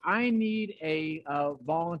I need a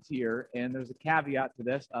volunteer, and there's a caveat to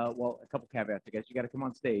this. Well, a couple caveats, I guess. You got to come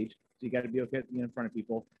on stage, so you got to be okay being in front of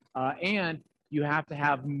people, and you have to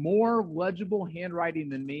have more legible handwriting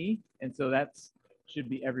than me, and so that's should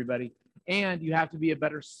be everybody. And you have to be a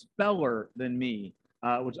better speller than me,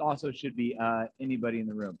 which also should be anybody in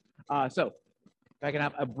the room. So if I can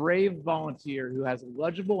have a brave volunteer who has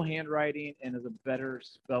legible handwriting and is a better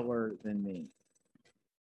speller than me.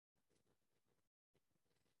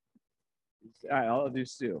 All right, I'll do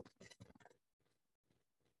Sue.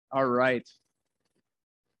 All right.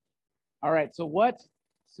 All right, so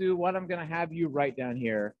Sue, what I'm gonna have you write down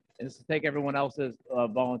here, and this will take everyone else's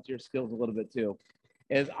volunteer skills a little bit too,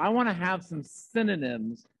 is I wanna have some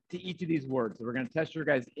synonyms to each of these words. So we're gonna test your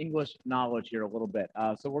guys' English knowledge here a little bit.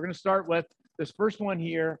 So we're gonna start with this first one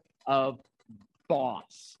here of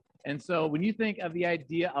boss. And so when you think of the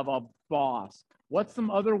idea of a boss, what's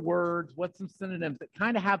some other words, what's some synonyms that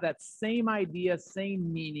kind of have that same idea,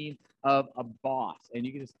 same meaning of a boss? And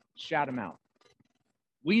you can just shout them out.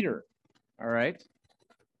 Leader, all right?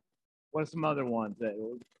 What are some other ones?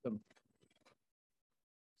 Some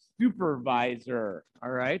supervisor,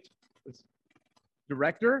 all right?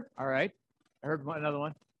 Director, all right? I heard another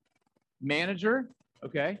one. Manager,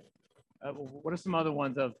 okay? What are some other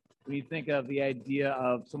ones of when you think of the idea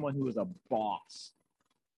of someone who is a boss?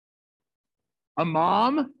 A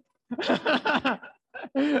mom?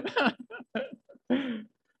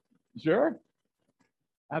 Sure.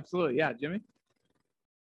 Absolutely. Yeah, Jimmy?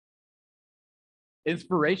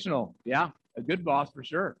 Inspirational. Yeah, a good boss for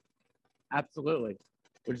sure. Absolutely.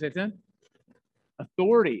 What did you say, Tim?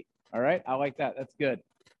 Authority. All right, I like that. That's good.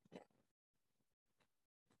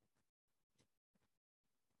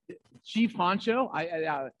 Chief honcho.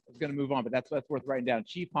 I was going to move on, but that's worth writing down.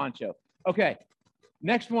 Chief honcho. Okay.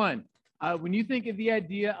 Next one. When you think of the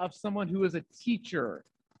idea of someone who is a teacher,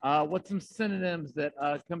 what's some synonyms that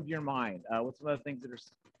come to your mind? What's some other things that are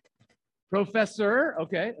professor?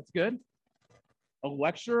 Okay, that's good. A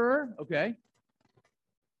lecturer. Okay.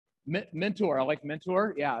 Mentor. I like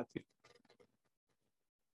mentor. Yeah.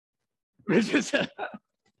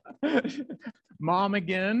 Mom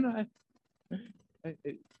again.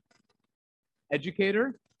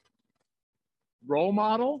 Educator. Role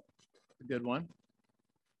model. That's a good one.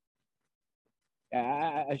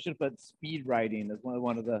 I should have put speed writing as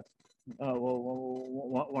one of the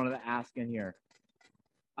ask in here.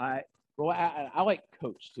 I like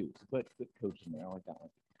coach too. So put coach in there. I like that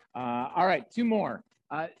one. All right, two more.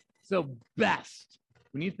 So best.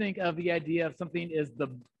 When you think of the idea of something is the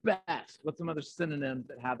best, what's some other synonyms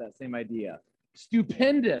that have that same idea?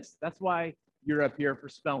 Stupendous. That's why you're up here for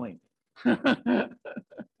spelling. What's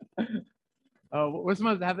some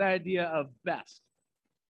others that have that idea of best?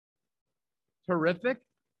 Terrific.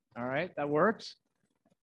 All right, that works.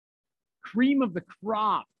 Cream of the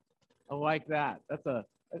crop. I like that. That's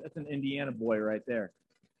an Indiana boy right there.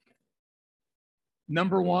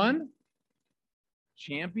 Number one.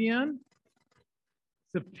 Champion.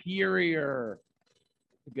 Superior.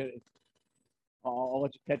 Good. I'll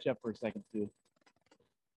let you catch up for a second, Sue.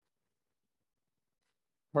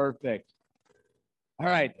 Perfect. All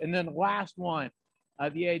right, and then last one,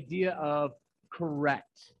 the idea of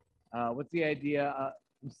correct. What's the idea of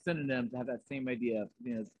synonyms that have that same idea of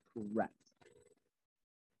as correct?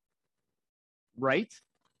 Right.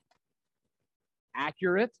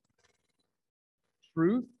 Accurate.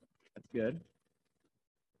 Truth. That's good.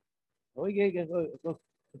 Oh, we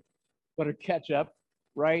better catch up.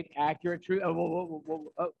 Right. Accurate. Truth. Oh.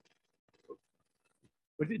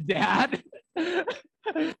 Was it Dad?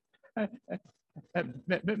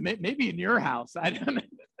 Maybe in your house. I don't know.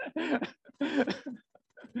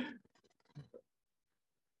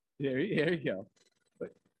 There you go.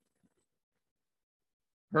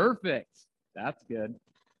 Perfect. That's good.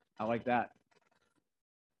 I like that.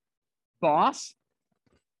 Boss.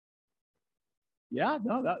 Yeah,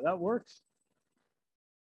 no, that works.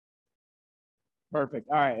 Perfect.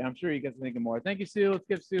 All right. I'm sure you guys are thinking more. Thank you, Sue. Let's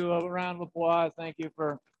give Sue a round of applause. Thank you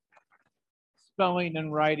for spelling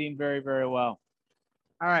and writing very, very well.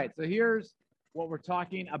 All right. So here's what we're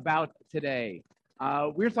talking about today.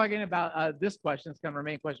 We're talking about this question. It's kind of our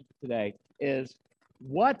main question for today is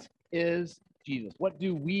what is Jesus? What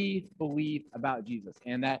do we believe about Jesus?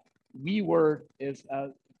 And that we word is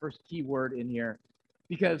the first key word in here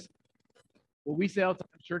because what we say all the time,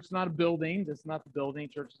 church is not a building. This is not the building.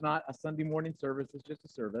 Church is not a Sunday morning service. It's just a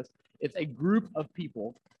service. It's a group of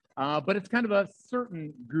people, but it's kind of a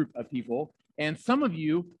certain group of people. And some of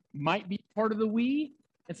you might be part of the we,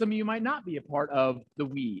 and some of you might not be a part of the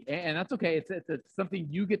we. And that's okay. It's something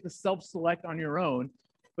you get to self-select on your own.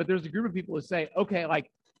 But there's a group of people who say, okay,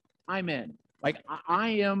 like I'm in. Like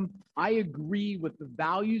I agree with the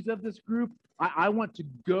values of this group. I want to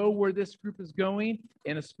go where this group is going,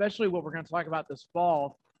 and especially what we're going to talk about this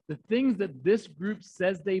fall, the things that this group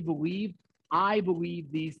says they believe, I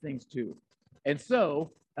believe these things too. And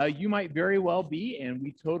so you might very well be, and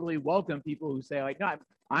we totally welcome people who say like, no,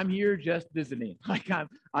 I'm here just visiting. Like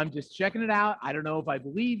I'm just checking it out. I don't know if I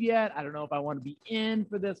believe yet. I don't know if I want to be in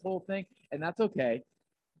for this whole thing, and that's okay.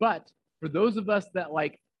 But for those of us that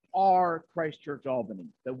like are Christ Church Albany,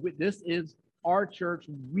 that this is our church,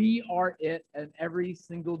 we are it, and every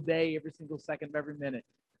single day, every single second of every minute.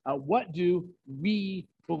 What do we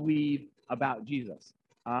believe about Jesus?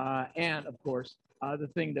 And of course, the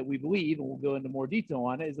thing that we believe, and we'll go into more detail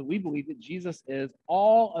on it, is that we believe that Jesus is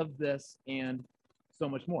all of this and so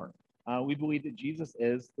much more. We believe that Jesus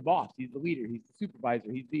is the boss. He's the leader. He's the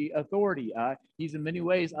supervisor. He's the authority. He's in many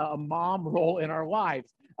ways a mom role in our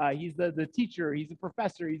lives. He's the teacher. He's the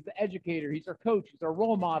professor. He's the educator. He's our coach. He's our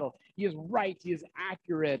role model. He is right. He is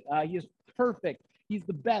accurate. He is perfect. He's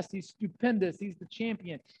the best. He's stupendous. He's the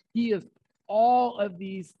champion. He is all of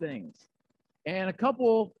these things. And a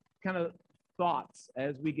couple kind of thoughts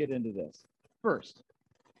as we get into this. First,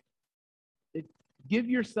 give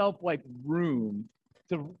yourself like room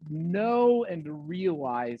to know and to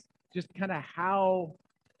realize just kind of how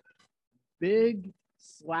big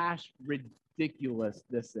 / ridiculous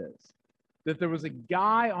this is. That there was a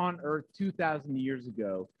guy on earth 2,000 years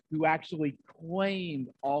ago who actually claimed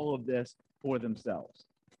all of this for themselves.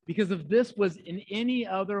 Because if this was in any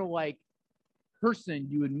other like person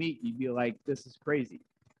you would meet, you'd be like, this is crazy.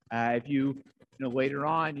 If you later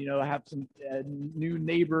on, have some new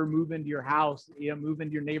neighbor move into your house, move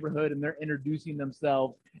into your neighborhood, and they're introducing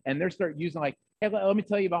themselves, and they start using like, hey, let me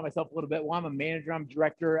tell you about myself a little bit. Well, I'm a manager, I'm a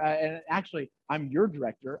director, and actually, I'm your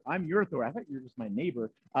director, I'm your authority. I thought you were just my neighbor.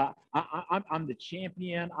 I'm the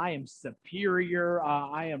champion. I am superior.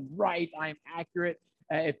 I am right. I am accurate.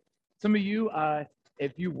 If some of you,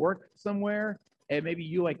 if you work somewhere, and maybe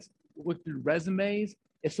you like look through resumes,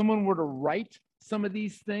 if someone were to write some of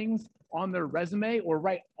these things on their resume or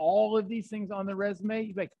write all of these things on their resume,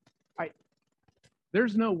 you'd be like, all right,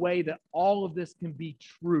 there's no way that all of this can be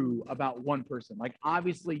true about one person. Like,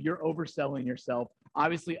 obviously, you're overselling yourself.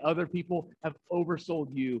 Obviously, other people have oversold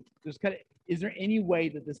you. Is there any way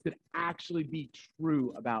that this could actually be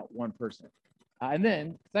true about one person? And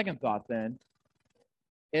then, second thought then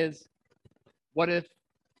is, what if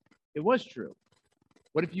it was true?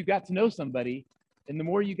 What if you got to know somebody, and the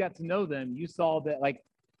more you got to know them, you saw that like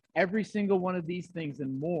every single one of these things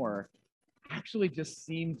and more actually just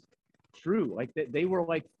seemed true, like that they were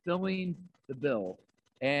like filling the bill.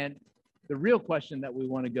 And the real question that we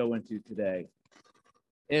want to go into today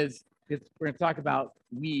is, we're going to talk about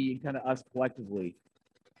we and kind of us collectively,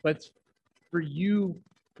 but for you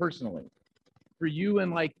personally, for you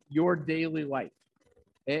in like your daily life.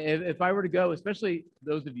 If I were to go, especially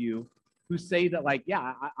those of you who say that like,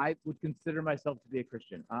 yeah, I would consider myself to be a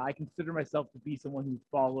Christian. I consider myself to be someone who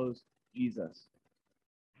follows Jesus.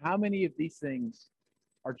 How many of these things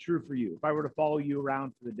are true for you? If I were to follow you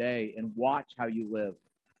around for the day and watch how you live,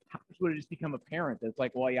 how much would it just become apparent that it's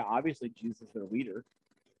like, well, yeah, obviously Jesus is their leader.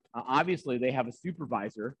 Obviously they have a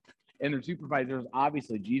supervisor, and their supervisor is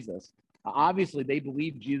obviously Jesus. Obviously they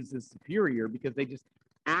believe Jesus is superior because they just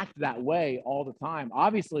act that way all the time.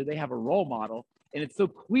 Obviously they have a role model, and it's so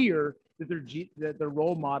clear that their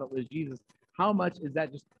role model is Jesus. How much is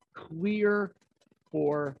that just clear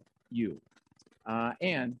for you?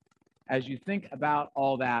 And as you think about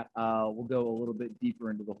all that, we'll go a little bit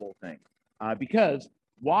deeper into the whole thing. Because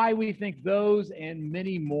why we think those and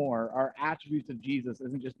many more are attributes of Jesus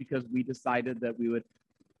isn't just because we decided that we would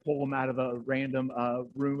pull them out of a random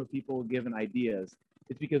room of people given ideas.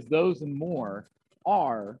 It's because those and more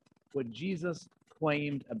are what Jesus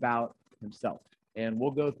claimed about himself. And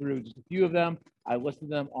we'll go through just a few of them. I listed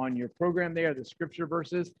them on your program there, the scripture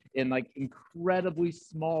verses in like incredibly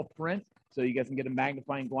small print, so you guys can get a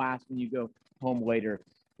magnifying glass when you go home later.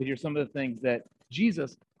 But here's some of the things that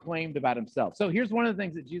Jesus claimed about himself. So here's one of the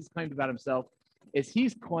things that Jesus claimed about himself is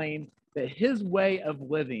he's claimed that his way of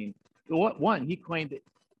living, he claimed that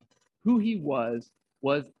who he was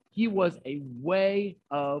he was a way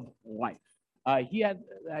of life. He had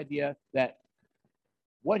the idea that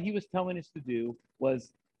what he was telling us to do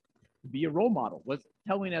was to be a role model, was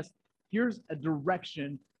telling us, here's a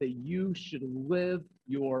direction that you should live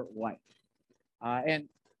your life. And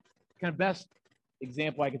kind of best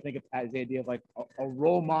example I can think of as the idea of like a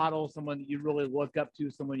role model, someone that you really look up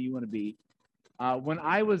to, someone you want to be. When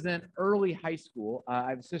I was in early high school, I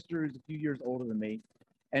have a sister who's a few years older than me,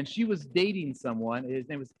 and she was dating someone. His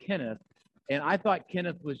name was Kenneth, And I thought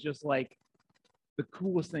Kenneth was just like the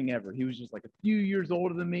coolest thing ever. He was just like a few years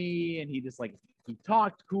older than me, and he just like he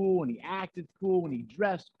talked cool and he acted cool and he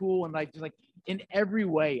dressed cool, and like just like in every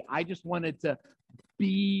way, I just wanted to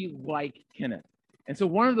be like Kenneth. And so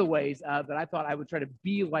one of the ways that I thought I would try to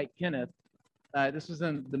be like Kenneth, this was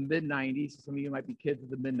in the mid 90s. Some of you might be kids of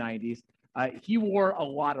the mid 90s. He wore a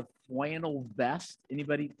lot of flannel vest.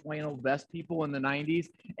 Anybody flannel vest people in the 90s?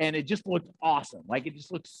 And it just looked awesome. Like it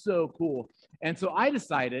just looked so cool. And so I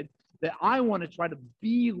decided that I want to try to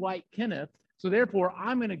be like Kenneth. So therefore,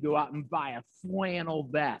 I'm going to go out and buy a flannel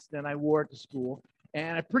vest. And I wore it to school.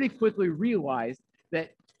 And I pretty quickly realized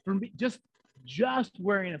that for me, just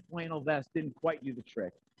wearing a flannel vest didn't quite do the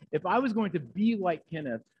trick. If I was going to be like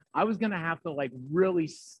Kenneth, I was going to have to like really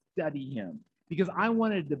study him because I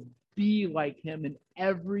wanted to be like him in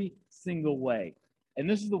every single way. And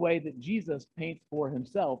this is the way that Jesus paints for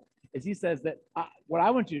himself, is he says that what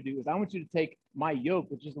I want you to do is I want you to take my yoke,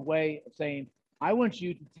 which is a way of saying, I want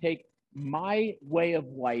you to take my way of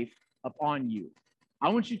life upon you. I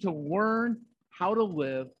want you to learn how to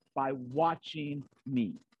live by watching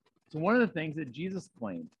me. So one of the things that Jesus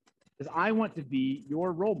claimed is, I want to be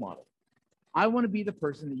your role model. I want to be the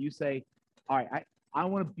person that you say, all right, I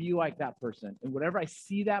want to be like that person. And whatever I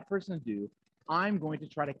see that person do, I'm going to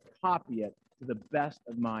try to copy it to the best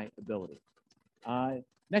of my ability.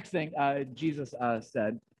 Next thing Jesus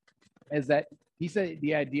said is that he said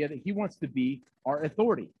the idea that he wants to be our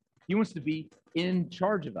authority. He wants to be in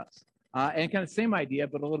charge of us. And kind of same idea,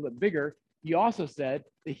 but a little bit bigger. He also said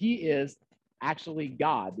that he is actually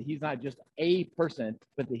God, that he's not just a person,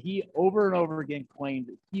 but that he over and over again claimed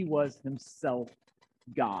that he was himself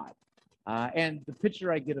God. And the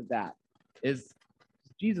picture I get of that is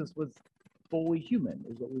Jesus was fully human,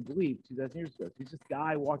 is what we believe 2,000 years ago. He's this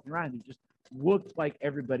guy walking around who just looked like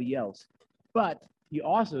everybody else. But he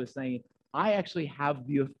also is saying, I actually have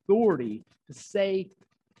the authority to say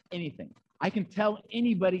anything. I can tell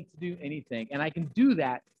anybody to do anything, and I can do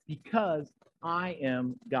that because I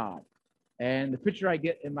am God. And the picture I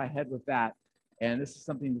get in my head with that, and this is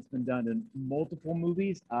something that's been done in multiple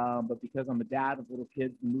movies, but because I'm a dad of little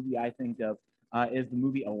kids, the movie I think of is the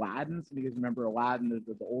movie Aladdin. So you guys remember Aladdin,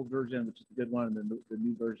 the old version, which is a good one, and the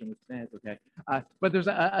new version, which is okay. But there's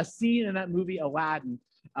a scene in that movie Aladdin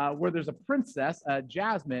where there's a princess,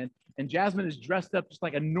 Jasmine, and Jasmine is dressed up just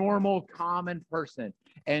like a normal, common person.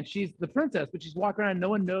 And she's the princess, but she's walking around. No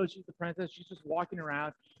one knows she's the princess. She's just walking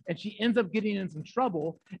around, and she ends up getting in some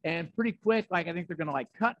trouble. And pretty quick, like I think they're gonna like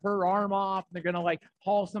cut her arm off. And they're gonna like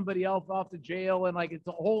haul somebody else off to jail, and like it's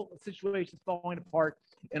a whole situation's falling apart.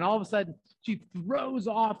 And all of a sudden, she throws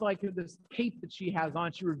off like this cape that she has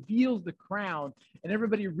on. She reveals the crown, and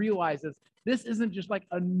everybody realizes this isn't just like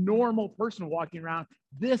a normal person walking around.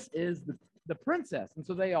 This is the princess. And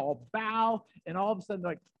so they all bow, and all of a sudden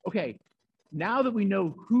they're like, okay, now that we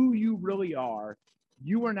know who you really are,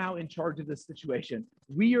 you are now in charge of this situation.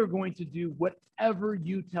 We are going to do whatever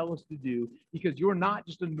you tell us to do because you're not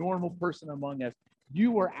just a normal person among us.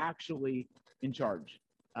 You are actually in charge.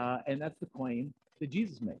 And that's the claim that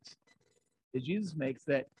Jesus makes. That Jesus makes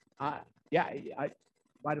that, yeah, I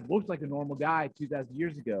might have looked like a normal guy 2,000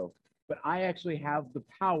 years ago, but I actually have the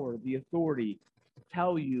power, the authority to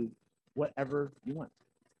tell you whatever you want.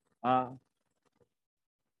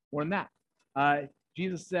 More than that,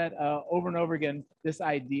 Jesus said over and over again this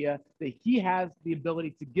idea that he has the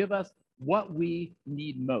ability to give us what we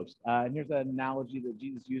need most. And here's an analogy that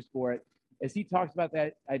Jesus used for it, as he talks about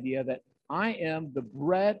that idea that I am the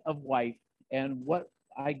bread of life, and what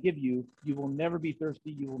I give you, you will never be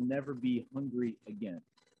thirsty, you will never be hungry again.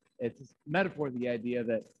 It's a metaphor of the idea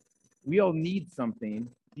that we all need something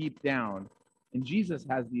deep down, and Jesus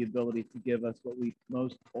has the ability to give us what we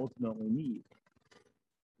most ultimately need,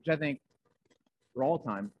 which I think for all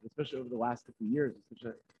time, especially over the last couple of years, is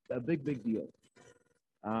such a big deal.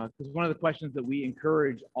 Because one of the questions that we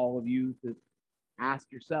encourage all of you to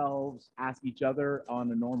ask yourselves, ask each other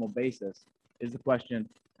on a normal basis is the question,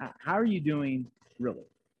 how are you doing really?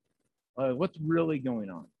 What's really going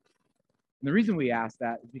on? And the reason we ask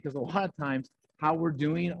that is because a lot of times how we're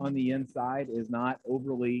doing on the inside is not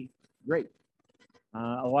overly great.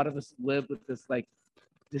 A lot of us live with this like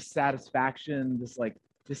dissatisfaction, this like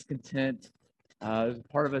discontent. There's a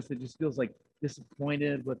part of us that just feels like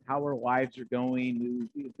disappointed with how our lives are going.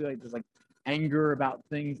 We feel like there's like anger about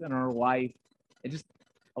things in our life. And just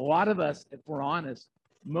a lot of us, if we're honest,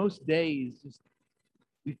 most days just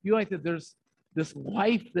we feel like that there's this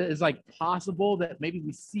life that is like possible that maybe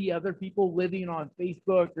we see other people living on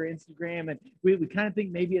Facebook or Instagram, and we kind of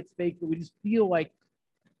think maybe it's fake, but we just feel like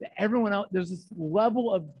that everyone else, there's this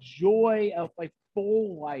level of joy of like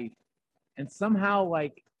full life. And somehow,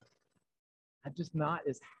 like, I'm just not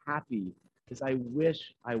as happy as I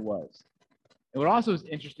wish I was. And what also is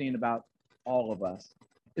interesting about all of us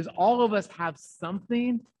is all of us have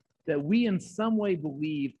something that we in some way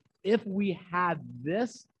believe if we had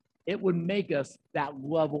this, it would make us that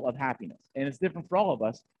level of happiness. And it's different for all of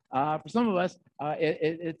us. For some of us,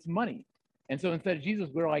 it's money. And so instead of Jesus,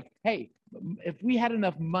 we're like, hey, if we had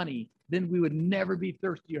enough money, then we would never be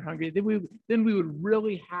thirsty or hungry. Then we would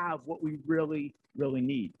really have what we really, really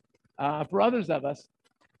need. For others of us,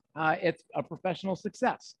 it's a professional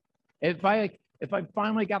success. If I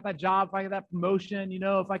finally got that job, if I got that promotion,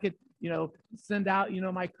 if I could, send out,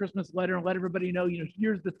 my Christmas letter and let everybody know,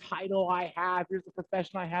 here's the title I have, here's the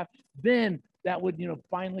profession I have, then that would,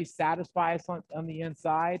 finally satisfy us on the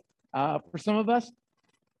inside. For some of us,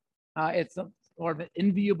 it's sort of an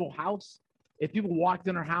enviable house. If people walked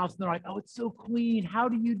in our house and they're like, oh, it's so clean. How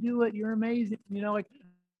do you do it? You're amazing. Like,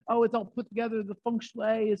 oh, it's all put together. The feng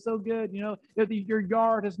shui is so good. Your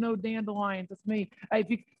yard has no dandelions. That's me.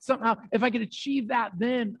 If I could achieve that,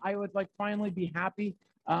 then I would like finally be happy.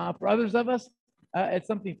 For others of us, it's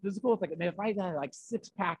something physical. It's like, man, if I had like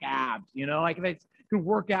 6-pack abs, like if I could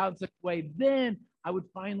work out in such a way, then I would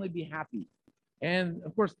finally be happy. And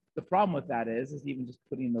of course, the problem with that is even just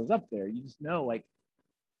putting those up there, you just know like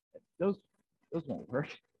those won't work.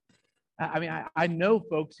 I mean, I know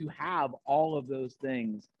folks who have all of those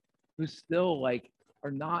things who still like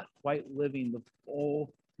are not quite living the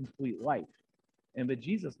full, complete life. But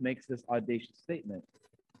Jesus makes this audacious statement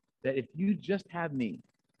that if you just had me,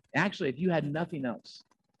 actually, if you had nothing else,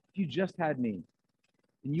 if you just had me,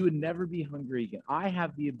 then you would never be hungry again. I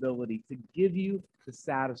have the ability to give you, to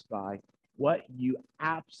satisfy what you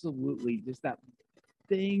absolutely, just that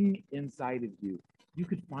thing inside of you, you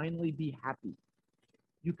could finally be happy.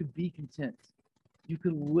 You could be content. You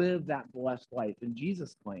could live that blessed life. And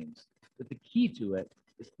Jesus claims that the key to it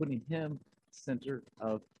is putting him center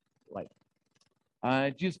of life.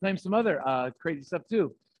 Jesus claims some other crazy stuff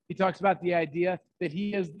too. He talks about the idea that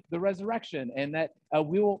he is the resurrection and that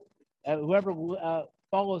whoever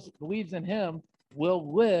believes in him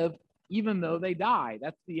will live even though they die.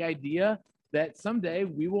 That's the idea that someday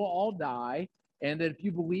we will all die, and that if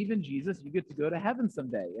you believe in Jesus, you get to go to heaven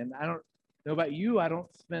someday. And I don't know about you, I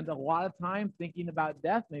don't spend a lot of time thinking about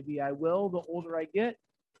death. Maybe I will the older I get,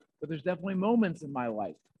 but there's definitely moments in my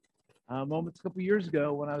life. Moments a couple years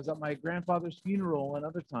ago when I was at my grandfather's funeral and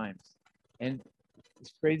other times. And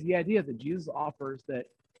this crazy idea that Jesus offers that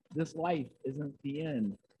this life isn't the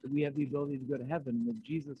end, that we have the ability to go to heaven, and that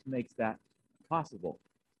Jesus makes that possible.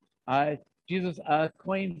 Jesus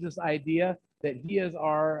claims this idea that he is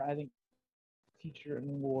our, I think, teacher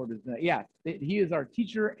and Lord. That he is our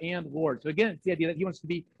teacher and Lord. So again, it's the idea that he wants to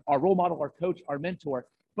be our role model, our coach, our mentor.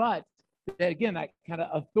 But that, again, that kind of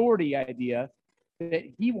authority idea that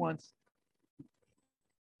he wants,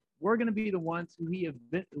 we're going to be the ones who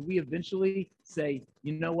we eventually say,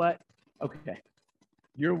 you know what? Okay,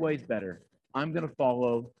 your way's better. I'm going to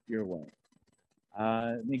follow your way.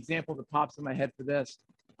 An example that pops in my head for this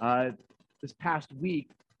past week,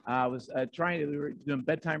 I was we were doing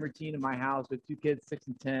bedtime routine in my house with 2 kids, 6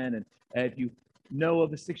 and 10. And if you know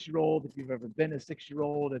of a 6-year-old, if you've ever been a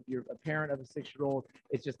 6-year-old, if you're a parent of a 6-year-old,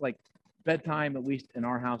 it's just like bedtime, at least in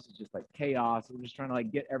our house, is just like chaos. We're just trying to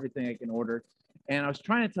like get everything like in order. And I was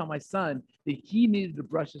trying to tell my son that he needed to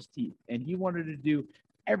brush his teeth, and he wanted to do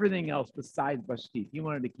everything else besides brush teeth. He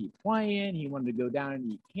wanted to keep playing. He wanted to go down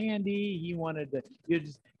and eat candy. He wanted to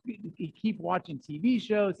just keep watching TV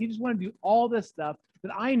shows. He just wanted to do all this stuff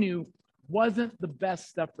that I knew wasn't the best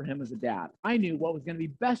stuff for him as a dad. I knew what was going to be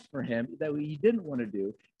best for him that he didn't want to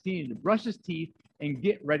do. He needed to brush his teeth and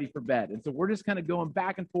get ready for bed. And so we're just kind of going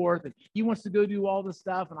back and forth, and he wants to go do all this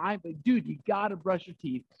stuff. And I'm like, dude, you got to brush your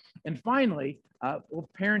teeth. And finally,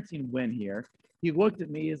 parenting win here. He looked at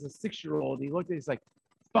me as a 6-year-old. He looked at me, he's like,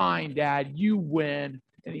 fine, Dad, you win.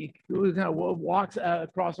 And he kind of walks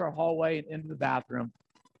across our hallway and into the bathroom.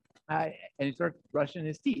 And he starts brushing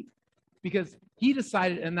his teeth because he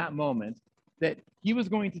decided in that moment that he was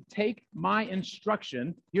going to take my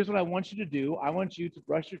instruction. Here's what I want you to do. I want you to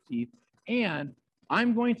brush your teeth, and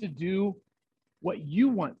I'm going to do what you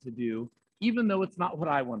want to do, even though it's not what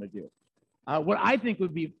I want to do. What I think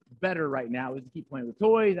would be better right now is to keep playing with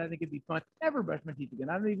toys. I think it'd be fun. Never brush my teeth again.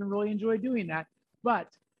 I don't even really enjoy doing that. But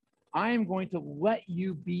I am going to let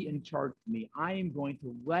you be in charge of me. I am going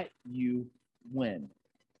to let you win.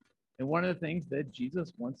 And one of the things that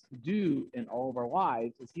Jesus wants to do in all of our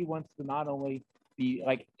lives is he wants to not only be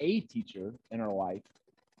like a teacher in our life,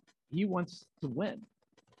 he wants to win.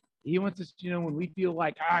 He wants us, when we feel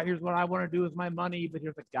like, here's what I want to do with my money, but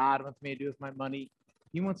here's what God wants me to do with my money.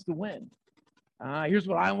 He wants to win. Here's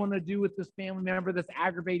what I want to do with this family member that's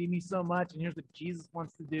aggravating me so much. And here's what Jesus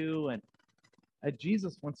wants to do. And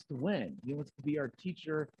Jesus wants to win. He wants to be our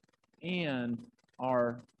teacher and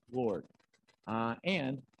our Lord.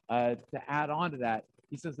 And to add on to that,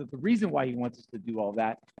 he says that the reason why he wants us to do all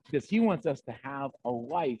that is because he wants us to have a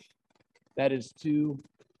life that is to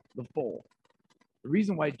the full. The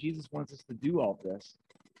reason why Jesus wants us to do all this,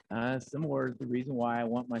 similar to the reason why I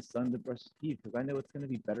want my son to brush his teeth, because I know it's going to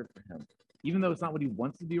be better for him. Even though it's not what he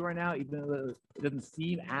wants to do right now, even though it doesn't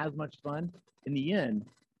seem as much fun, in the end,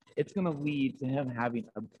 it's going to lead to him having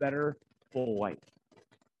a better, full life.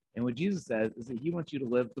 And what Jesus says is that he wants you to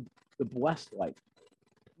live the blessed life.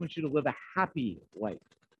 He wants you to live a happy life,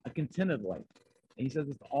 a contented life. And he says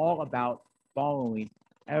it's all about following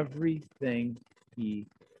everything he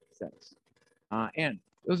says. And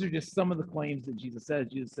those are just some of the claims that Jesus says.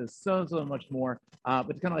 Jesus says so much more. But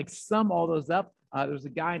to kind of like sum all those up, there was a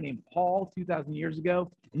guy named Paul 2,000 years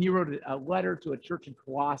ago, and he wrote a letter to a church in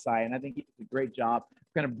Colossae. And I think he did a great job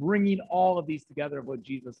kind of bringing all of these together of what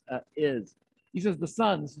Jesus is. He says the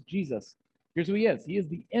Son, this is Jesus. Here's who he is. He is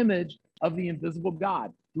the image of the invisible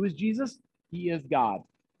God. Who is Jesus? He is God.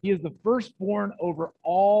 He is the firstborn over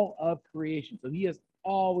all of creation. So he has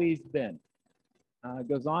always been. It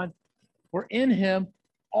goes on. For in him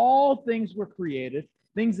all things were created,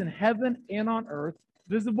 things in heaven and on earth,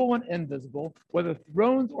 visible and invisible, whether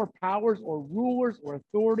thrones or powers or rulers or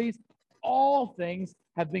authorities, all things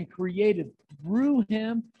have been created through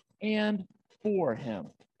him and for him.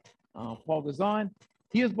 Paul goes on,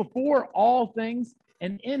 he is before all things,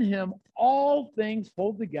 and in him all things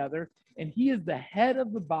hold together, and he is the head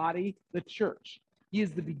of the body, the church. He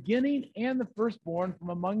is the beginning and the firstborn from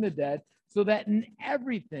among the dead, so that in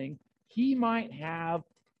everything he might have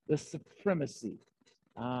the supremacy.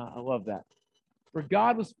 I love that. For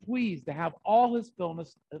God was pleased to have all his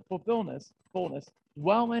fullness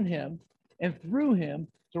dwell in him, and through him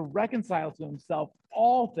to reconcile to himself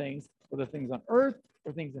all things, whether things on earth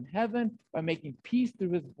or things in heaven, by making peace through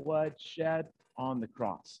his blood shed on the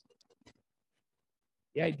cross.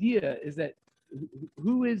 The idea is that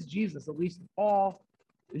who is Jesus? At least Paul,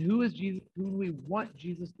 who is Jesus? Who do we want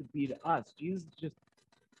Jesus to be to us? Jesus is just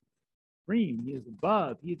supreme. He is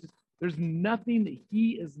above. He is just, there's nothing that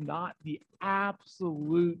he is not the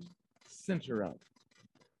absolute center of.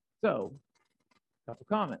 So, a couple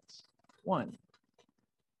comments. One,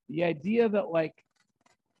 the idea that like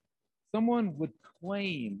someone would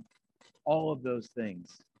claim all of those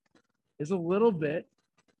things is a little bit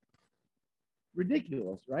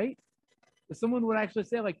ridiculous, right? That someone would actually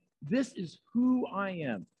say like, this is who I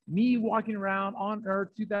am. Me walking around on earth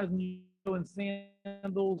 2,000 years ago in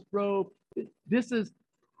sandals, robe. This is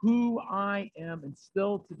who I am, and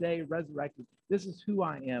still today resurrected. This is who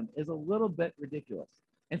I am is a little bit ridiculous.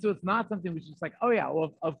 And so it's not something which is like, oh yeah,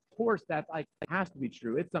 well, of course that like has to be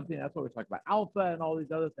true. It's something, that's what we're talking about, alpha and all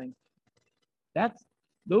these other things.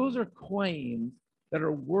 Those are claims that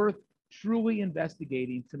are worth truly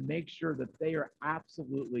investigating to make sure that they are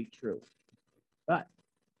absolutely true. But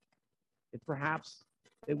if perhaps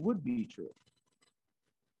it would be true,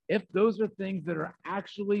 if those are things that are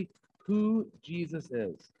actually who Jesus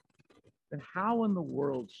is, then how in the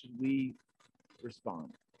world should we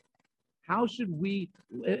respond? How should we,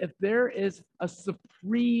 if there is a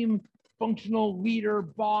supreme functional leader,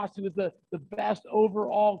 boss, who is the best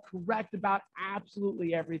overall, correct about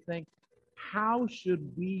absolutely everything, how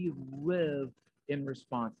should we live in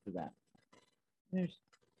response to that? I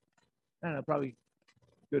don't know, probably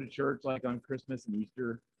go to church like on Christmas and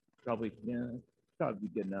Easter, probably be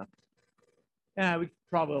good enough. Yeah, we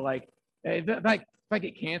probably like, if I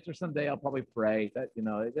get cancer someday, I'll probably pray. That,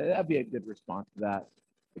 that'd be a good response to that.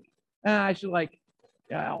 I should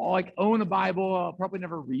I'll like own a Bible. I'll probably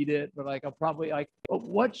never read it, but like I'll probably like. But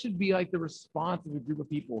what should be like the response of a group of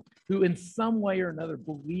people who, in some way or another,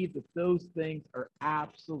 believe that those things are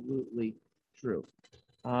absolutely true?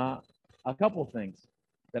 A couple of things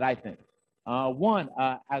that I think. One,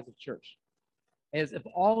 as a church, is if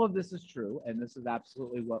all of this is true, and this is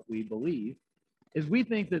absolutely what we believe, is we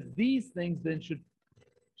think that these things then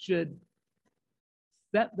should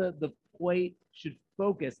set the plate, should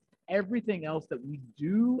focus everything else that we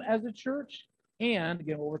do as a church, and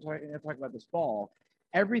again, what we're talking about this fall,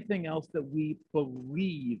 everything else that we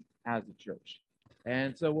believe as a church.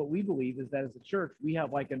 And so what we believe is that as a church, we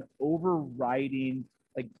have like an overriding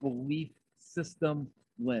like belief system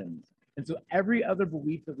lens. And so every other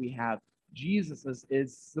belief that we have, Jesus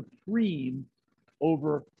is supreme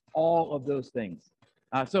over all of those things.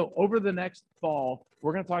 So over the next fall,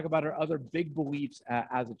 we're going to talk about our other big beliefs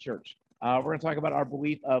as a church. We're going to talk about our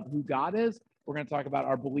belief of who God is. We're going to talk about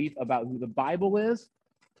our belief about who the Bible is.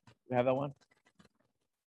 We have that one.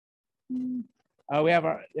 We have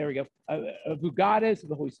our, there we go, of who God is, who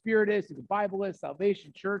the Holy Spirit is, who the Bible is,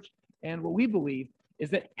 salvation, church. And what we believe is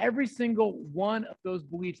that every single one of those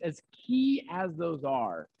beliefs, as key as those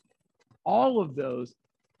are, all of those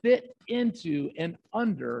fit into and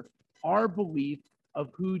under our belief of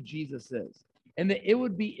who Jesus is. And that it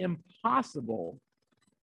would be impossible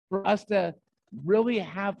for us to really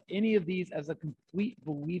have any of these as a complete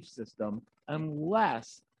belief system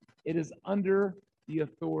unless it is under the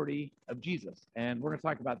authority of Jesus. And we're going to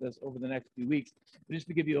talk about this over the next few weeks. But just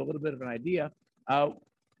to give you a little bit of an idea,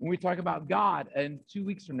 when we talk about God in 2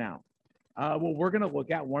 weeks from now, what we're going to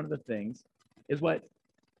look at, one of the things, is what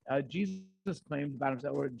Jesus claimed about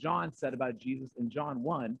himself, or John said about Jesus in John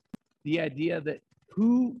 1, the idea that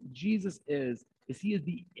who Jesus is he is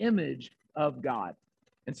the image of God.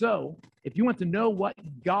 And so if you want to know what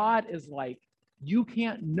God is like, you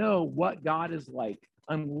can't know what God is like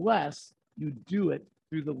unless you do it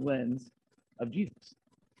through the lens of Jesus.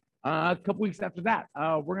 A couple weeks after that,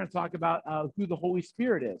 we're going to talk about who the Holy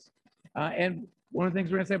Spirit is. And one of the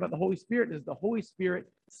things we're going to say about the Holy Spirit is the Holy Spirit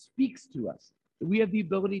speaks to us. We have the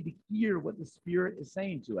ability to hear what the Spirit is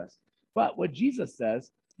saying to us. But what Jesus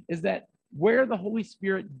says is that where the Holy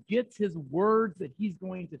Spirit gets his words that he's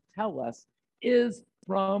going to tell us is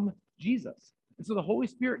from Jesus. And so the Holy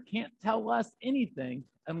Spirit can't tell us anything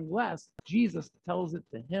unless Jesus tells it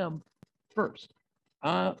to him first.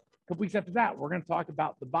 A couple weeks after that, we're going to talk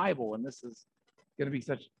about the Bible. And this is going to be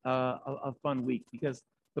such a fun week because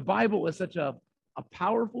the Bible is such a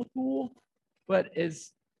powerful tool, but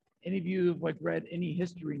as any of you who've read any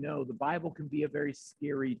history know, the Bible can be a very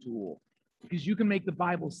scary tool because you can make the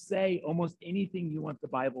Bible say almost anything you want the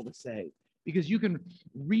Bible to say, because you can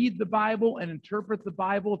read the Bible and interpret the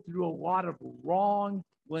Bible through a lot of wrong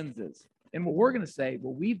lenses. And what we're going to say,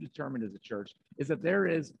 what we've determined as a church, is that there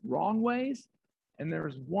is wrong ways and there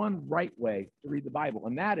is one right way to read the Bible,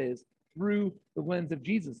 and that is through the lens of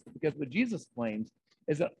Jesus. Because what Jesus claims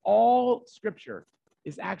is that all Scripture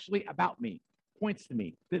is actually about me, points to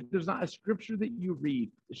me. That there's not a Scripture that you read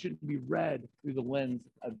that shouldn't be read through the lens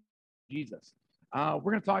of Jesus. We're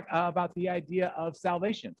going to talk about the idea of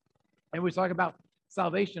salvation. And when we talk about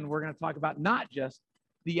salvation, we're going to talk about not just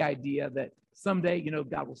the idea that someday,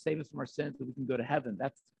 God will save us from our sins so we can go to heaven.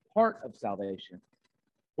 That's part of salvation.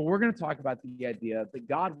 But we're going to talk about the idea that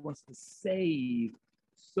God wants to save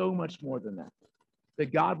so much more than that.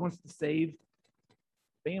 That God wants to save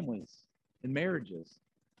families and marriages.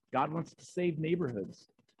 God wants to save neighborhoods.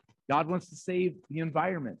 God wants to save the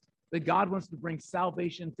environment. That God wants to bring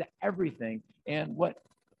salvation to everything. And what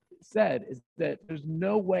it said is that there's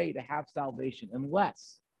no way to have salvation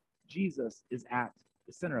unless Jesus is at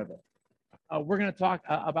the center of it. We're going to talk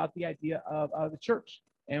about the idea of the church.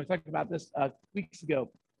 And we talked about this weeks ago.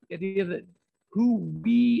 The idea that who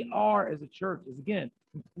we are as a church is, again,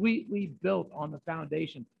 completely built on the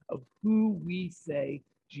foundation of who we say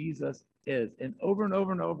Jesus is. And over and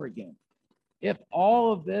over again, if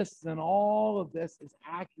all of this is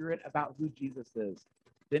accurate about who Jesus is,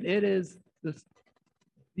 then it is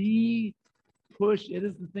the push, it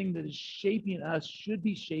is the thing that is shaping us, should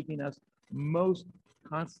be shaping us most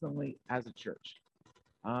constantly as a church,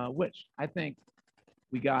 which I think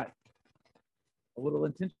we got a little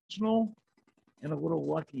intentional and a little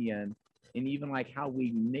lucky in even like how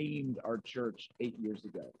we named our church 8 years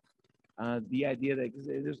ago. The idea that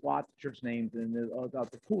there's lots of church names and there's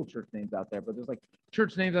lots of cool church names out there, but there's like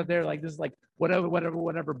church names out there like this is like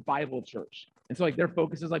whatever Bible church. And so like their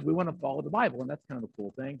focus is like we want to follow the Bible, and that's kind of a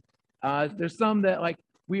cool thing. There's some that like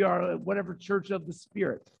we are whatever church of the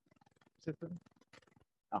Spirit.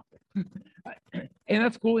 Oh. And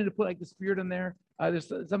that's cool, and to put like the Spirit in there.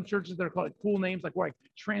 There's some churches that are called like, cool names, like we're like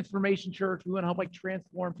Transformation Church. We want to help like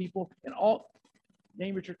transform people, and all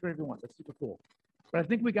name your church whatever you want. That's super cool. But I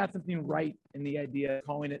think we got something right in the idea of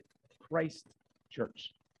calling it Christ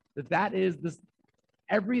Church. That is this,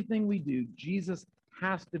 everything we do, Jesus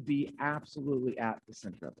has to be absolutely at the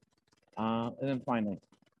center of it. And then finally,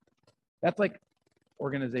 that's like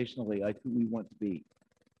organizationally, like who we want to be.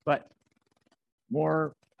 But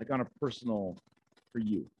more like on a personal, for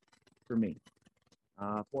you, for me,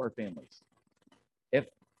 for our families. If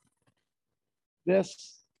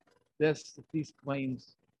these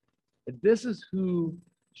claims, if this is who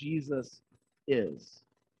Jesus is,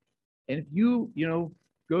 and if you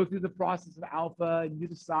go through the process of alpha and you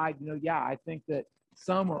decide, yeah, I think that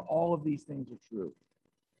some or all of these things are true,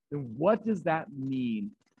 then what does that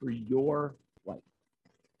mean for your life?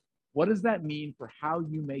 What does that mean for how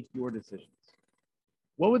you make your decisions?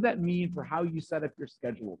 What would that mean for how you set up your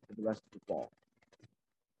schedule for the rest of the fall?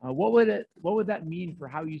 What would that mean for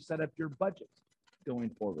how you set up your budget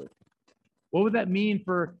going forward? What would that mean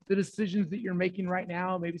for the decisions that you're making right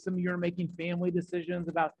now? Maybe some of you are making family decisions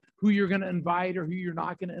about who you're going to invite or who you're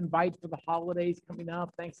not going to invite for the holidays coming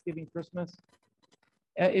up, Thanksgiving, Christmas.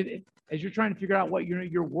 As you're trying to figure out what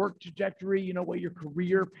your work trajectory, what your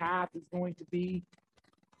career path is going to be.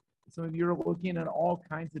 Some of you are looking at all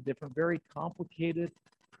kinds of different, very complicated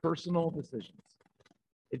personal decisions.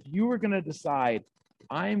 If you were going to decide,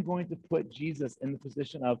 I am going to put Jesus in the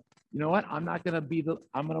position of, you know what, I'm going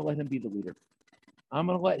to let him be the leader. I'm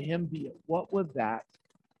going to let him be it. What would that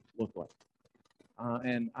look like?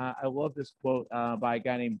 And I love this quote by a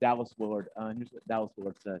guy named Dallas Willard. Here's what Dallas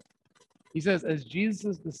Willard said. He says, as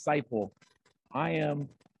Jesus' disciple, I am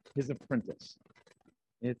his apprentice.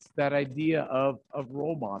 It's that idea of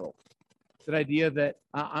role model. It's that idea that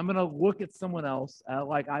I'm going to look at someone else,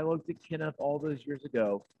 like I looked at Kenneth all those years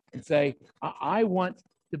ago, and say, I want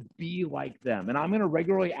to be like them. And I'm going to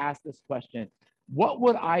regularly ask this question: what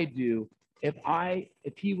would I do if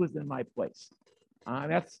he was in my place?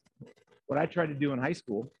 That's what I tried to do in high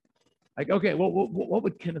school. Like, okay, well, what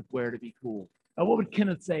would Kenneth wear to be cool? What would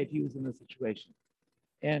Kenneth say if he was in this situation?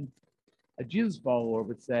 And a Jesus follower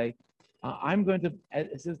would say, I'm going to,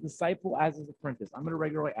 as his disciple, as his apprentice, I'm going to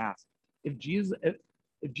regularly ask, if Jesus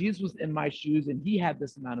was in my shoes and he had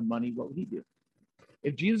this amount of money, what would he do?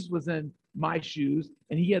 If Jesus was in my shoes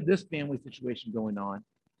and he had this family situation going on,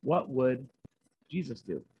 what would Jesus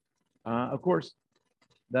do? Of course,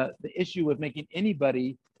 the issue with making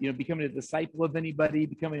anybody, becoming a disciple of anybody,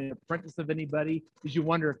 becoming an apprentice of anybody, is you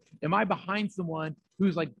wonder, am I behind someone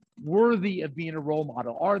who's like worthy of being a role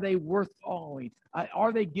model? Are they worth following?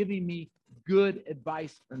 Are they giving me good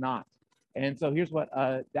advice or not? And so here's what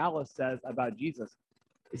Dallas says about Jesus.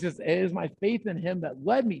 He says, it is my faith in him that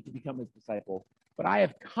led me to become his disciple, but I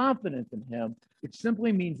have confidence in him, which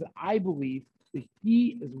simply means that I believe that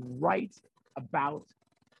he is right about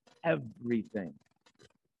everything.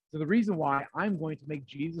 So the reason why I'm going to make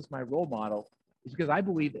Jesus my role model is because I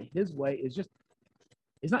believe that his way is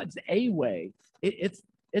it's not just a way, it's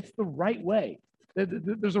the right way.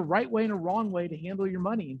 There's a right way and a wrong way to handle your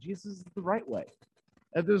money, and Jesus is the right way.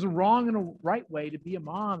 There's a wrong and a right way to be a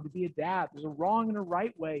mom, to be a dad. There's a wrong and a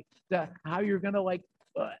right way to how you're going to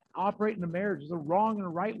operate in a marriage. There's a wrong and a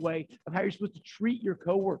right way of how you're supposed to treat your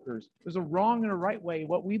coworkers. There's a wrong and a right way.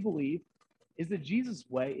 What we believe is that Jesus'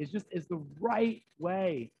 way is the right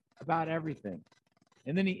way about everything.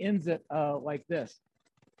 And then he ends it like this.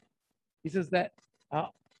 He says that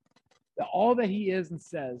all that he is and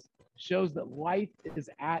says shows that life is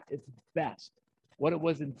at its best, what it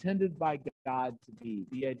was intended by God to be.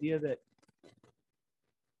 The idea that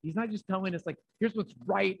he's not just telling us, like, here's what's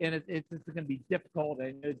right, and it's going to be difficult,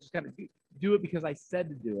 and you just got to do it because I said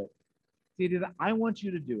to do it. The idea that I want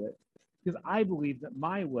you to do it because I believe that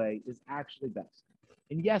my way is actually best.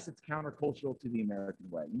 And yes, it's countercultural to the American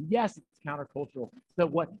way. Yes, it's countercultural to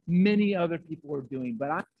what many other people are doing,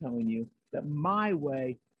 but I'm telling you that my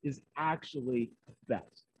way is actually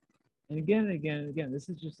best. And again and again and again, this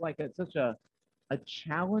is just like such a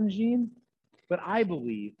challenging, but I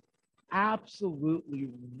believe absolutely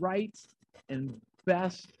right and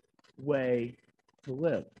best way to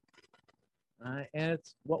live. And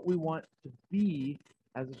it's what we want to be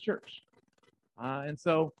as a church. And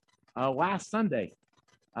so last Sunday,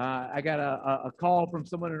 I got a call from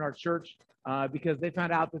someone in our church because they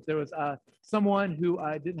found out that there was someone who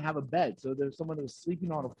didn't have a bed. So there's someone who was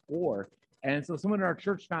sleeping on a floor. And so someone in our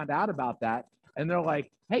church found out about that. And they're like,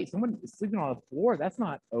 hey, someone is sleeping on the floor. That's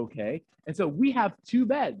not okay. And so we have 2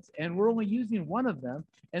 beds and we're only using one of them.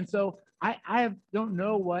 And so I don't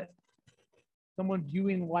know what someone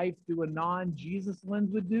viewing life through a non-Jesus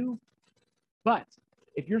lens would do. But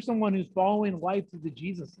if you're someone who's following life through the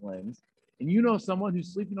Jesus lens, and you know someone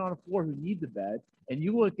who's sleeping on a floor who needs a bed, and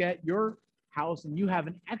you look at your house and you have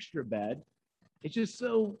an extra bed, it's just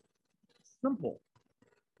so simple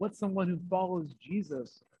what someone who follows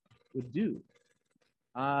Jesus would do.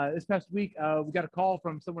 This past week, we got a call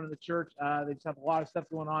from someone in the church. They just have a lot of stuff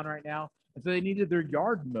going on right now. And so they needed their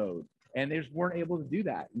yard mowed, and they just weren't able to do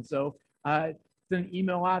that. And so sent an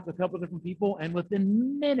email out to a couple of different people, and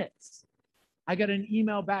within minutes, I got an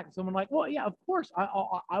email back. Someone like, well, yeah, of course,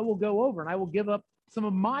 I will go over, and I will give up some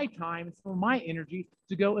of my time and some of my energy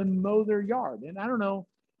to go and mow their yard. And I don't know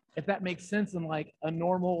if that makes sense in like a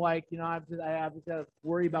normal, like, I have to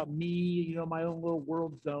worry about me, my own little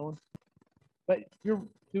world zone. But if you're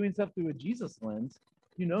doing stuff through a Jesus lens,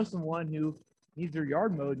 someone who needs their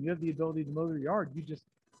yard mowed, and you have the ability to mow their yard, you just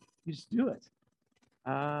do it.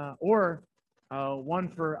 Or one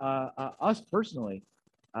for us personally.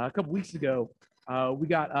 A couple weeks ago, we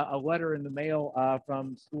got a letter in the mail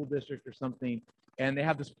from school district or something, and they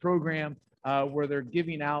have this program where they're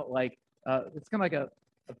giving out like it's kind of like a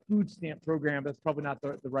food stamp program. That's probably not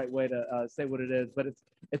the right way to say what it is, but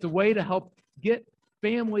it's a way to help get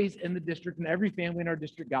families in the district, and every family in our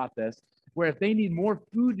district got this, where if they need more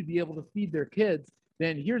food to be able to feed their kids,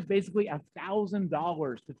 then here's basically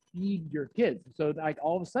 $1,000 to feed your kids. So like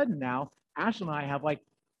all of a sudden now, Ash and I have like,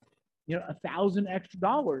 you know, $1,000 extra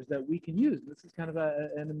dollars that we can use. This is kind of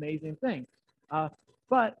an amazing thing.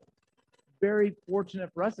 But very fortunate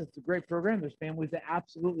for us. It's a great program. There's families that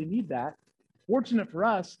absolutely need that. Fortunate for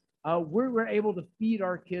us, we were able to feed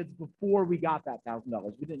our kids before we got that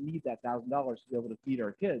 $1,000. We didn't need that $1,000 to be able to feed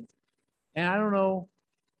our kids. And I don't know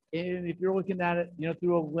if you're looking at it, you know,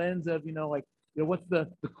 through a lens of, you know, like, you know, what's the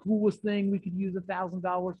coolest thing we could use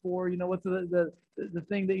 $1,000 for? You know, what's the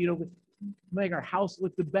thing that, you know, make our house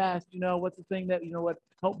look the best? You know, what's the thing that, you know, what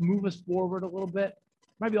help move us forward a little bit?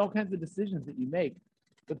 Might be all kinds of decisions that you make,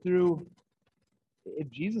 but through, if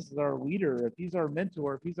Jesus is our leader, if he's our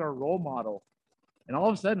mentor, if he's our role model, and all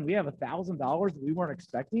of a sudden we have $1,000 that we weren't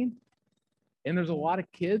expecting, and there's a lot of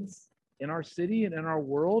kids in our city and in our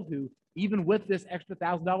world who, even with this extra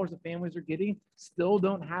 $1,000 that families are getting, still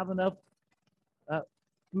don't have enough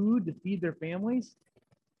food to feed their families.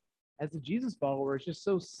 As a Jesus follower, it's just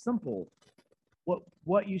so simple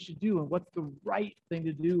what you should do and what's the right thing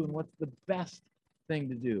to do and what's the best thing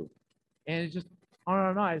to do. And it's just on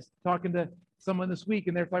and on. I was talking to someone this week,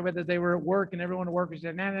 and they're talking about that they were at work, and everyone at work was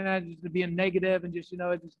saying, no, just being negative and just, you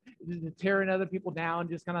know, just tearing other people down,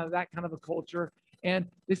 just kind of that kind of a culture. And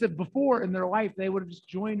they said before in their life, they would have just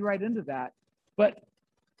joined right into that. But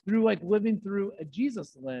through like living through a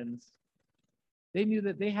Jesus lens, they knew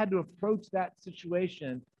that they had to approach that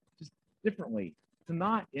situation just differently, to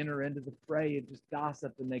not enter into the fray of just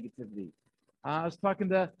gossip and negativity. I was talking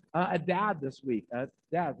to a dad this week, mom.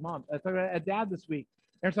 I was talking to a dad this week.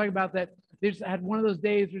 They're talking about that they just had one of those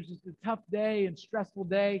days. It was just a tough day and stressful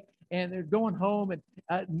day, and they're going home.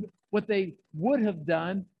 And what they would have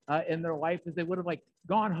done in their life is they would have like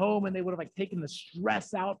gone home and they would have like taken the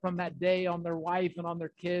stress out from that day on their wife and on their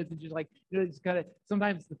kids, and just like, you know, just kind of,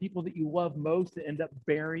 sometimes it's the people that you love most that end up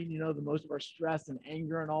bearing, you know, the most of our stress and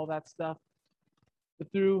anger and all that stuff.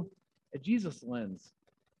 But through a Jesus lens,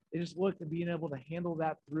 they just looked at being able to handle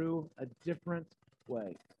that through a different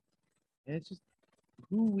way. And it's just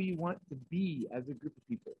who we want to be as a group of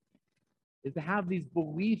people, is to have these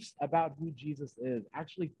beliefs about who Jesus is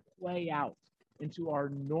actually play out into our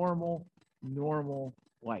normal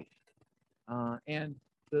life. And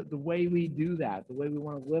the way we do that, the way we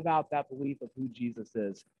want to live out that belief of who Jesus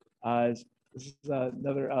is this is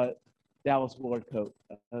another Dallas Willard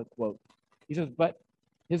quote. He says, but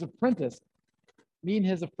being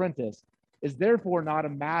his apprentice is therefore not a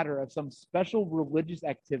matter of some special religious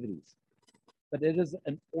activities, but it is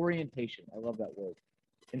an orientation. I love that word.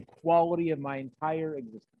 And quality of my entire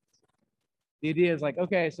existence. The idea is like,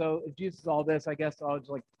 okay, so if Jesus is all this, I guess I'll just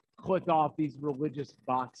like click off these religious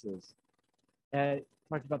boxes. I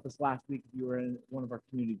talked about this last week if you were in one of our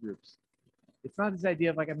community groups. It's not this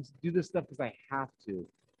idea of like, I'm just do this stuff because I have to.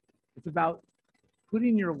 It's about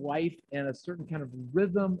putting your life in a certain kind of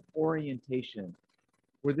rhythm orientation,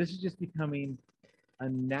 where this is just becoming a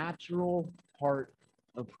natural part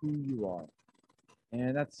of who you are.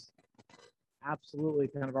 And that's absolutely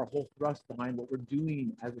kind of our whole thrust behind what we're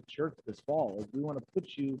doing as a church this fall, is we want to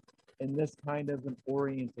put you in this kind of an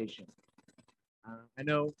orientation. I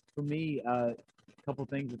know for me, a couple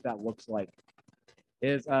things that looks like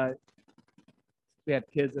is we had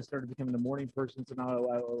kids that started becoming a morning person, so now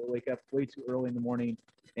I wake up way too early in the morning,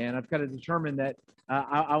 and I've kind of determined that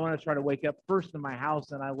I want to try to wake up first in my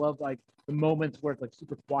house, and I love like the moments where it's like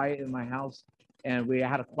super quiet in my house. And we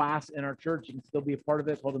had a class in our church, you can still be a part of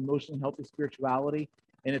it, called Emotionally Healthy Spirituality,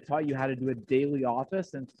 and it taught you how to do a daily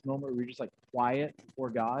office, and it's this moment where you're just like quiet before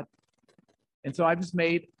God. And so I just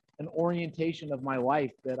made an orientation of my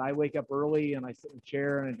life that I wake up early and I sit in a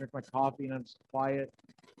chair and I drink my coffee and I'm just quiet.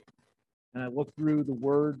 And I look through the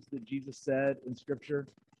words that Jesus said in Scripture.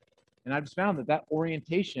 And I've just found that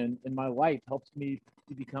orientation in my life helps me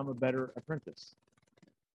to become a better apprentice.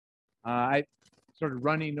 I started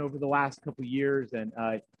running over the last couple of years, and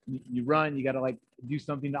you run, you got to like do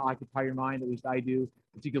something to occupy your mind. At least I do.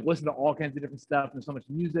 But you can listen to all kinds of different stuff. There's so much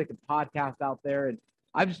music and podcasts out there. And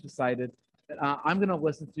I've just decided that I'm going to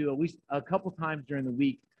listen to at least a couple times during the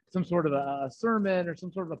week some sort of a sermon or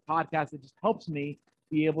some sort of a podcast that just helps me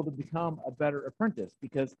be able to become a better apprentice,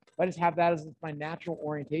 because if I just have that as my natural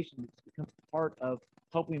orientation, it becomes part of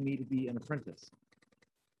helping me to be an apprentice.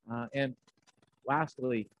 And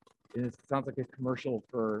lastly, and it sounds like a commercial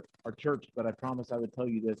for our church, but I promise I would tell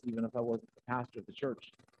you this even if I wasn't the pastor of the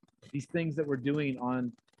church. These things that we're doing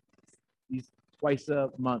on these twice a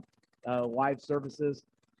month live services,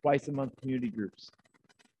 twice a month community groups.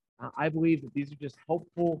 I believe that these are just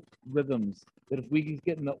helpful rhythms that if we can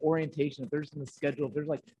get in the orientation, if there's in the schedule, if there's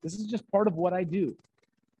like, this is just part of what I do.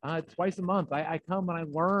 Twice a month, I come and I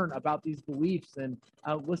learn about these beliefs and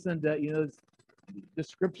listen to,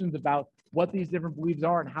 descriptions about what these different beliefs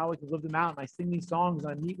are and how I can live them out. And I sing these songs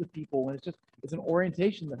and I meet with people, and it's an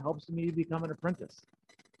orientation that helps me to become an apprentice.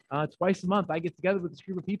 Twice a month, I get together with this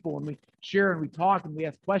group of people and we share and we talk and we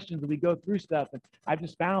ask questions and we go through stuff. And I've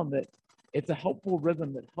just found that it's a helpful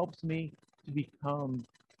rhythm that helps me to become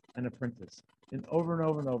an apprentice. And over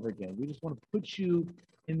and over again, we just want to put you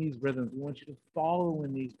in these rhythms. We want you to follow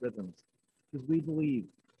in these rhythms because we believe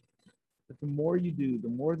that the more you do, the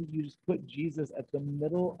more that you just put Jesus at the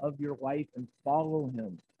middle of your life and follow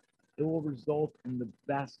him, it will result in the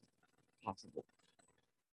best possible.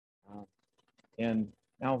 And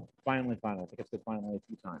now, finally, I think I've said finally a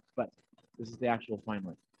few times, but this is the actual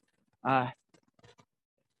finally. On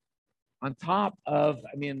top of,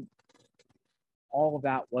 all of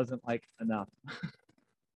that wasn't like enough.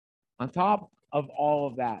 On top of all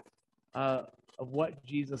of that, of what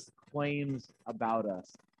Jesus claims about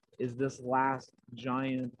us, is this last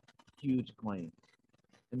giant, huge claim.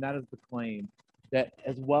 And that is the claim that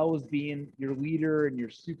as well as being your leader and your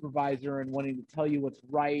supervisor and wanting to tell you what's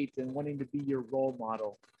right and wanting to be your role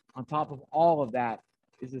model, on top of all of that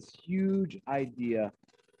is this huge idea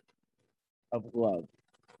of love.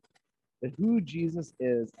 That who Jesus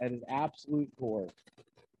is at his absolute core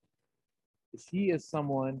is he is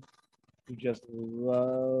someone who just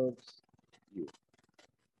loves you,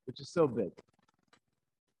 which is so big.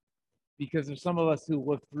 Because there's some of us who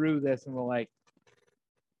look through this and we're like,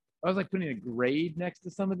 I was like putting a grade next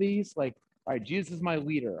to some of these. Like, all right, Jesus is my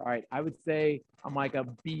leader. All right, I would say I'm like a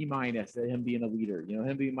B- at him being a leader.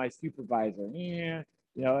 Him being my supervisor. Yeah,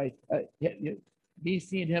 me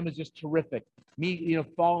seeing him as just terrific. Me,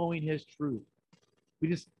 following his truth. We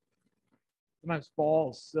just sometimes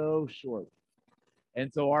fall so short.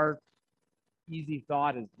 And so our easy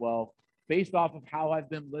thought is, well, based off of how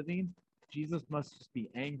I've been living, Jesus must just be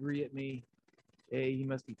angry at me. He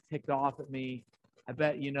must be ticked off at me. I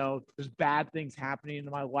bet, there's bad things happening in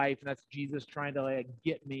my life, and that's Jesus trying to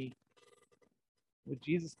get me. What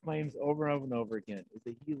Jesus claims over and over and over again is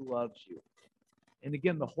that he loves you. And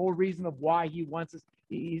again, the whole reason of why he wants us,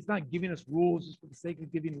 he's not giving us rules just for the sake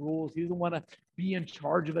of giving rules. He doesn't want to be in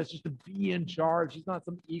charge of us just to be in charge. He's not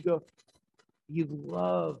some ego. He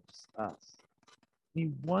loves us.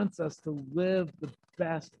 He wants us to live the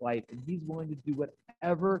best life, and he's willing to do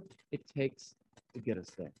whatever it takes to get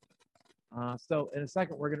us there. So in a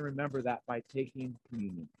second, we're going to remember that by taking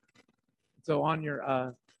communion. So on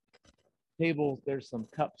your tables, there's some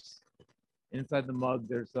cups. Inside the mug,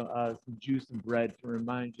 there's some juice and bread to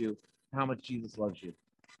remind you how much Jesus loves you.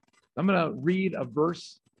 I'm going to read a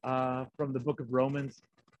verse from the book of Romans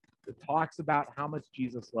that talks about how much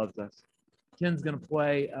Jesus loves us. Ken's going to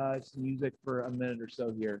play some music for a minute or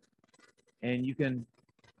so here, and you can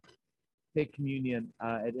take communion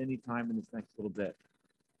at any time in this next little bit.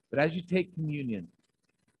 But as you take communion,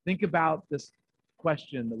 think about this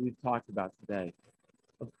question that we've talked about today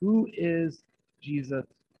of who is Jesus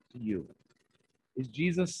to you? Is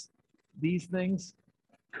Jesus these things?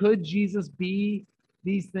 Could Jesus be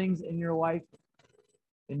these things in your life?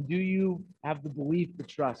 And do you have the belief, the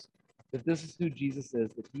trust that this is who Jesus is,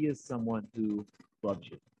 that he is someone who loves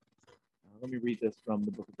you? Let me read this from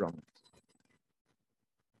the book of Romans.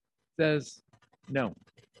 It says, no,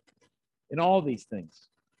 in all these things,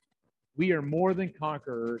 we are more than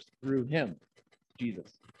conquerors through him,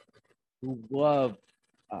 Jesus, who loved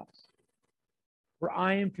us. For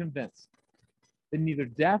I am convinced that neither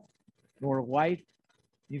death nor life,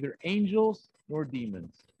 neither angels nor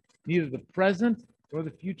demons, neither the present nor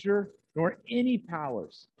the future, nor any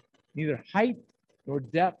powers, neither height nor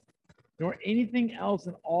depth, nor anything else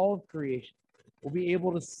in all of creation will be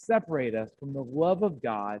able to separate us from the love of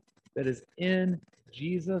God that is in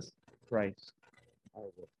Jesus Christ our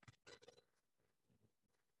Lord.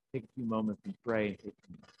 Take a few moments and pray and take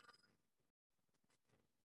communion.